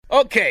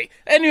Okay.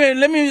 Anyway,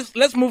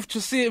 let's move to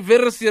see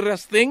very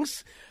serious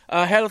things.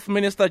 Health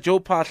Minister Joe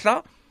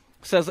Phaahla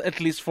says at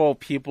least 4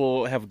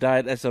 people have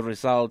died as a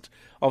result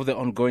of the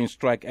ongoing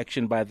strike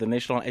action by the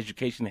National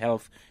Education,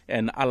 Health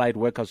and Allied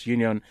Workers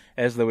Union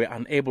as they were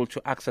unable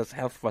to access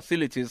health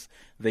facilities.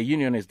 The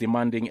union is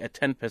demanding a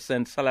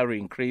 10% salary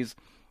increase,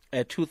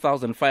 a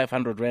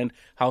 2,500 Rand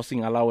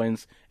housing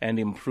allowance and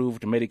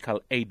improved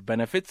medical aid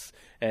benefits.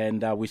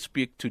 And we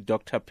speak to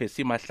Dr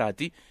Percy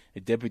Mahlati,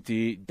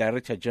 Deputy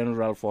Director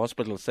General for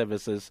Hospital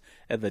Services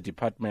at the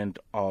Department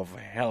of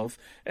Health.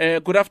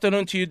 Good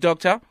afternoon to you,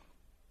 Doctor.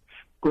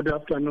 Good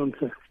afternoon,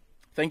 sir.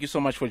 Thank you so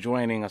much for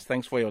joining us.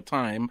 Thanks for your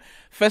time.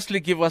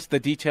 Firstly, give us the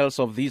details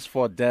of these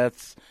 4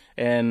 deaths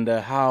and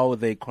how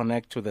they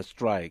connect to the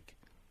strike.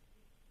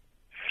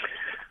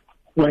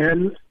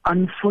 Well,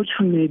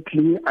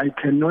 unfortunately, I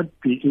cannot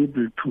be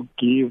able to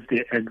give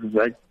the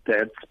exact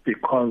deaths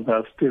because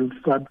they're still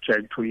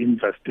subject to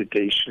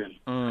investigation.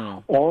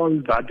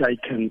 All that I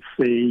can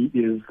say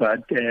is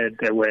that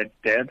there were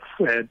deaths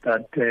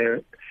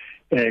that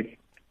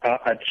are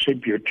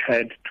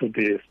attributed to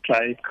the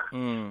strike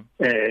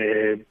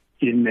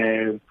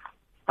in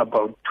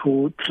about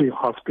 2-3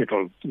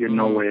 hospitals, in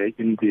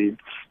the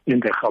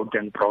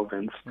Gauteng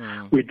province.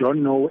 We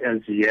don't know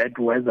as yet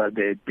whether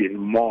there've been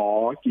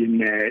more in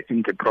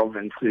the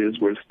provinces.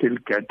 We'll still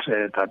get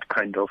that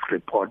kind of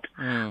report.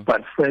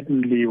 But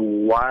certainly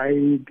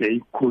why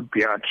they could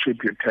be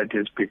attributed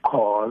is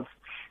because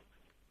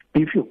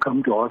if you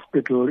come to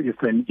hospital,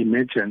 it's an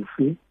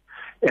emergency,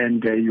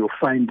 and you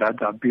find that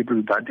there are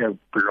people that have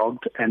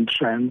blocked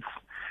entrance,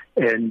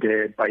 and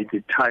by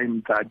the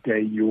time that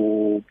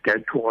you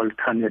get to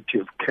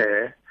alternative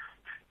care,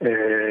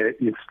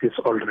 it's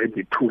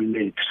already too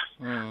late.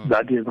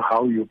 That is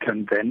how you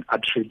can then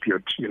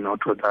attribute,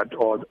 to that.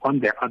 Or on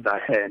the other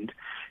hand,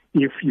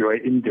 if you are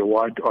in the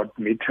ward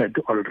admitted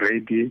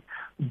already,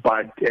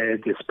 but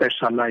the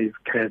specialized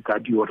care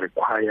that you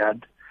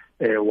required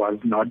was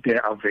not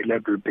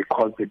available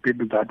because the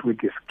people that with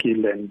the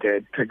skill and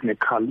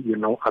technical,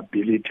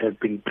 ability have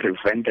been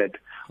prevented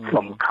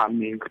from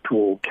coming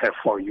to care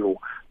for you,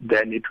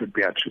 then it would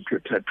be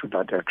attributed to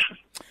that action.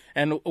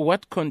 And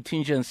what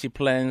contingency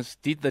plans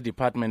did the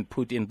department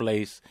put in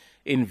place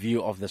in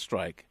view of the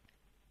strike?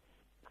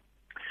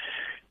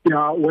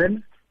 Yeah,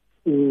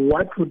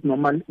 what would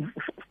normally,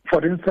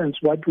 for instance,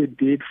 what we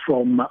did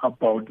from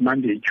about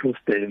Monday,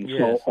 Tuesday, and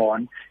so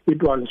on,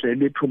 it was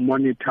really to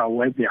monitor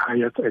where the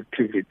highest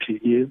activity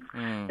is,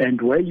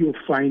 and where you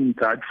find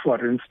that,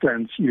 for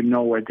instance,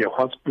 where the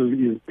hospital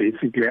is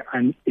basically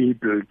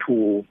unable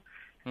to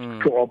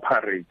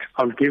operate.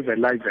 I'll give a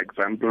live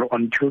example.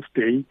 On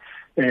Tuesday,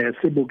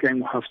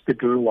 Sebokeng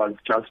Hospital was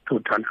just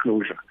total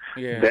closure.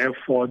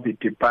 Therefore, the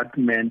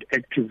department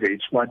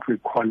activates what we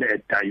call a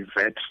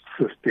divert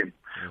system,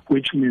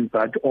 which means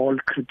that all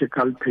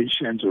critical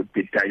patients would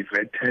be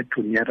diverted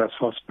to nearest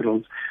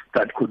hospitals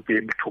that could be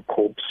able to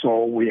cope.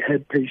 So we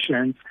had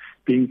patients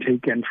being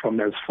taken from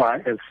as far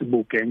as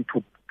Sebokeng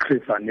to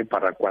Krisane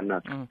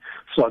Baragwanath,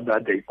 so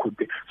that they could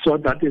be. So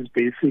that is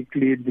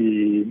basically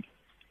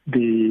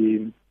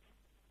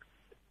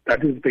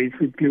that is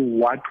basically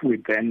what we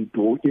then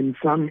do. In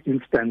some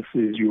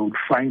instances, you would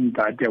find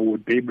that they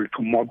would be able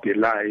to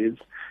mobilize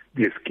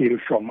the skill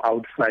from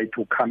outside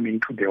to come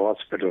into the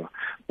hospital.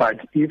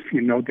 But if,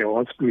 the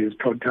hospital is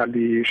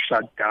totally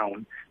shut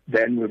down,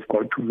 then we've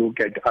got to look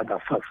at other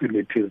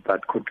facilities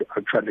that could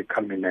actually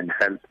come in and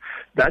help.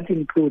 That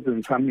includes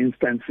in some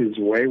instances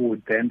where we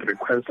would then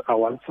request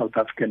our South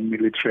African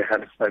military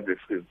health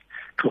services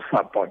to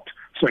support.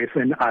 So it's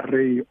an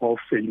array of,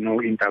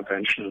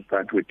 interventions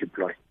that we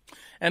deploy.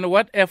 And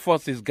what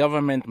efforts is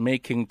government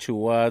making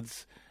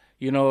towards,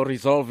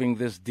 resolving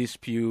this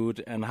dispute,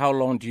 and how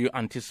long do you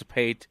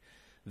anticipate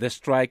the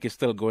strike is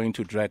still going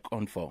to drag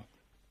on for?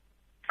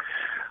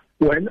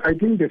 Well, I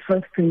think the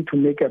first thing to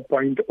make a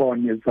point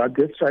on is that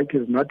this strike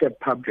is not a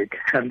public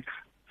health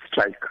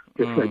strike.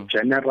 It's a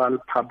general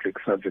public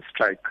service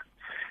strike.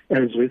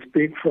 As we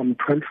speak, from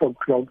 12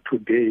 o'clock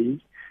today,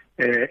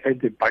 at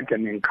the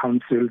bargaining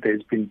council,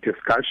 there's been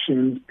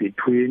discussions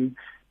between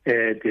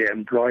the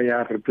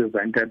employer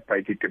represented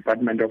by the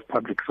Department of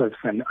Public Service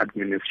and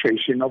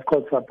Administration, of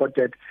course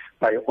supported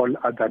by all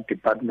other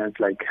departments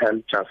like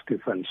Health,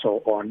 Justice, and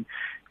so on,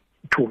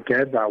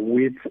 together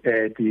with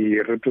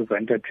the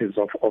representatives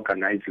of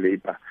organized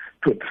labor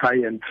to try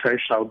and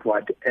thresh out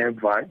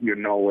whatever,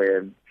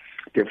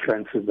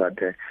 differences are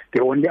there.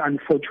 The only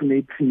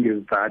unfortunate thing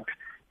is that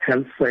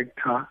health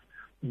sector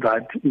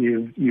that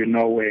is,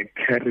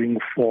 caring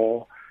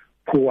for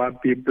poor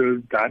people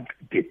that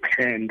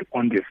depend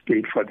on the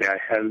state for their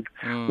health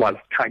was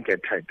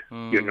targeted.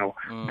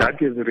 That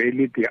is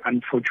really the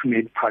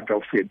unfortunate part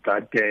of it,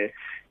 that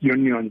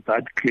unions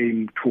that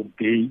claim to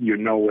be,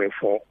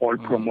 for all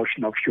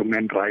promotion of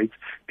human rights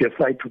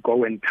decide to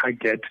go and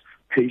target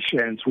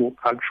patients who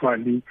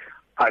actually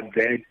are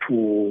there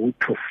to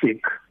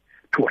seek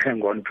to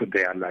hang on to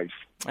their lives.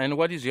 And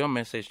what is your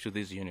message to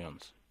these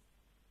unions?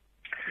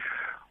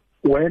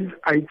 Well,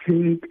 I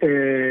think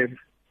the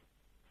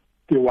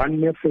The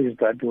one message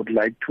that I would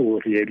like to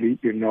really,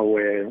 say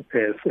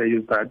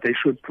is that they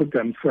should put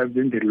themselves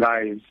in the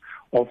lives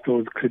of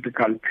those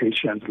critical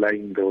patients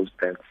lying in those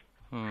beds.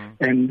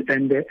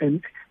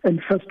 And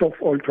first of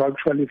all, to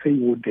actually say,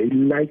 would they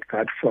like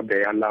that for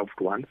their loved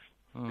ones?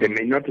 They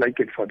may not like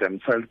it for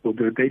themselves, but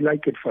do they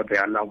like it for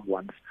their loved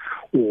ones?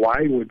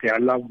 Why would their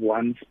loved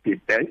ones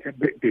be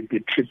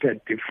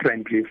treated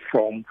differently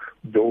from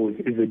those?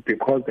 Is it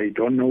because they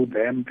don't know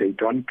them, they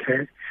don't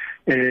care?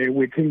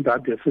 We think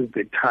that this is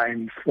the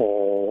time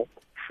to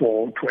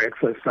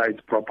exercise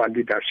proper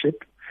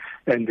leadership,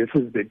 and this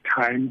is the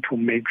time to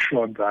make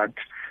sure that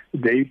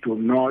they do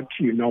not,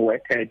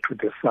 add to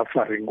the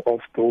suffering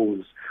of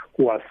those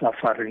who are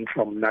suffering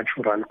from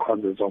natural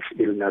causes of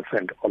illness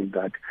and all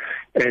that.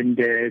 And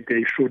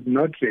they should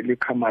not really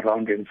come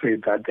around and say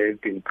that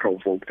they've been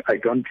provoked. I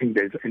don't think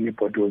there's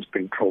anybody who's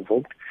been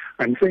provoked.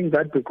 I'm saying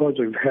that because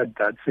we've heard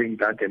that saying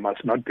that they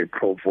must not be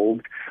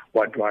provoked,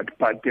 what.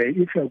 But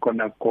if you're going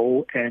to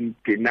go and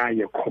deny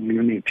a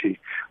community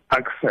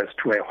access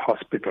to a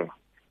hospital,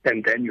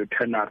 and then you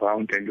turn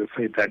around and you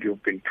say that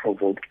you've been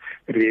provoked,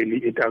 really,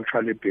 it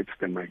actually beats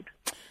the mind.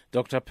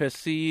 Dr.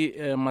 Percy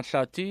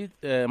Mahlati,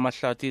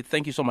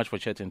 thank you so much for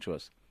chatting to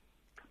us.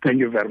 Thank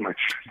you very much.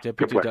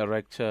 Deputy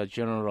Director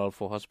General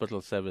for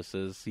Hospital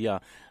Services. Yeah,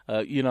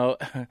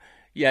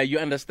 you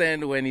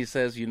understand when he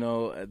says,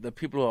 the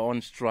people who are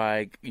on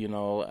strike,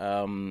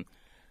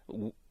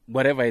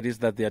 whatever it is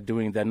that they are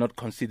doing, they're not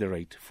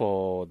considerate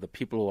for the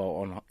people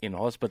who are in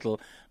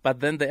hospital. But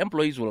then the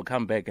employees will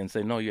come back and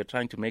say, no, you're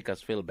trying to make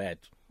us feel bad.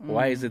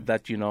 Why is it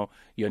that, you're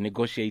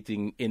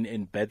negotiating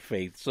in bad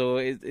faith? So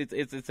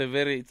it's a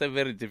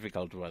very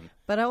difficult one.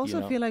 But I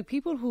also feel like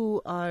people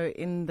who are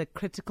in the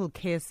critical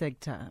care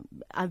sector,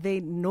 are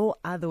there no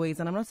other ways?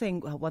 And I'm not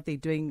saying what they're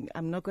doing.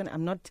 I'm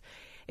not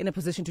in a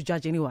position to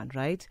judge anyone,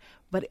 right?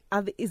 But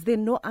is there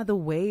no other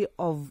way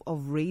of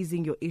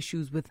raising your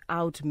issues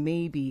without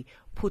maybe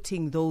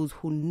putting those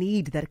who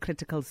need that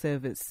critical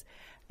service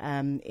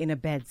in a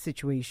bad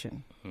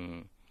situation?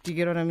 Do you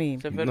get what I mean?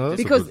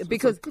 Because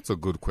that's a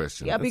good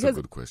question. Yeah,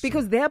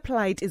 because their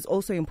plight is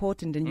also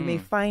important, and you may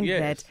find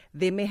that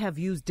they may have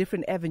used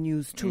different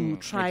avenues to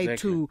try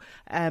to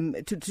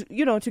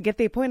get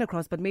their point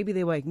across, but maybe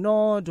they were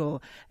ignored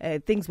or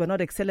things were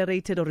not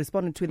accelerated or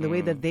responded to in the way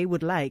that they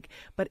would like.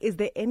 But is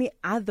there any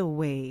other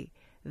way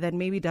that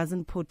maybe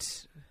doesn't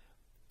put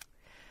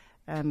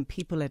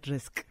people at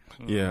risk?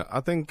 Yeah, I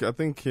think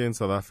here in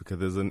South Africa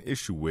there's an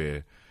issue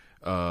where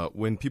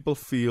when people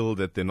feel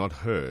that they're not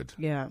heard,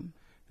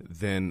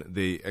 then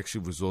they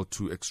actually resort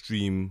to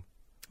extreme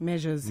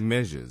measures.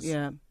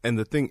 Yeah. And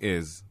the thing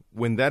is,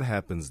 when that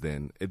happens,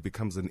 then it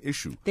becomes an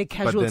issue. There are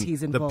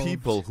casualties involved. The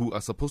people who are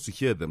supposed to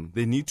hear them,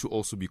 they need to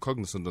also be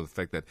cognizant of the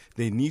fact that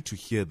they need to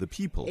hear the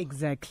people.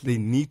 Exactly. They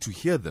need to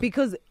hear them.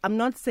 Because I'm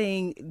not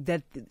saying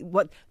that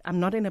I'm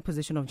not in a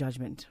position of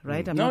judgment,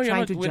 right? I'm not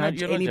trying to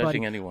judge anybody. Not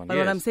judging anyone. But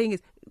what I'm saying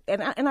is,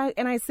 and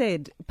I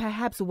said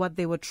perhaps what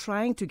they were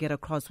trying to get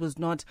across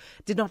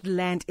did not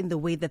land in the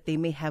way that they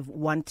may have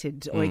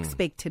wanted or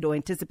expected or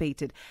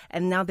anticipated,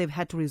 and now they've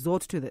had to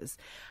resort to this.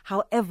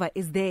 However,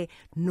 is there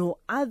no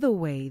other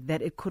way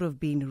that it could have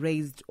been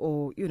raised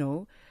or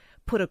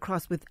put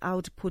across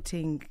without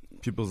putting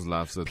people's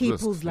lives at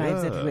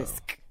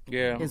risk?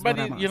 Yeah, but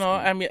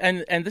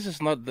and this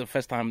is not the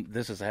first time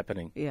this is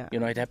happening. Yeah,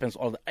 it happens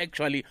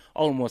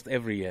almost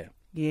every year.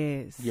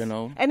 Yes,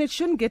 and it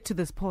shouldn't get to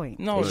this point.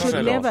 No,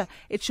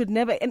 it should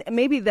never, and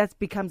maybe that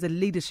becomes a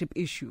leadership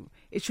issue.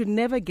 It should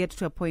never get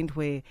to a point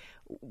where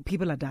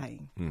people are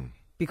dying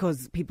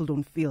because people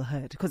don't feel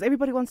heard. Because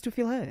everybody wants to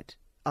feel heard,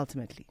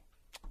 ultimately.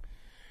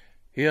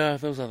 Yeah,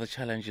 those are the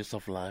challenges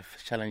of life,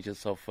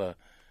 challenges of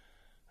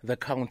the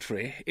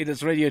country. It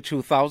is Radio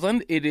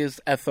 2000. It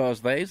is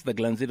Thursdays, the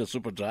Glenn Zito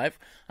Super Drive,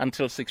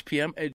 until 6 p.m.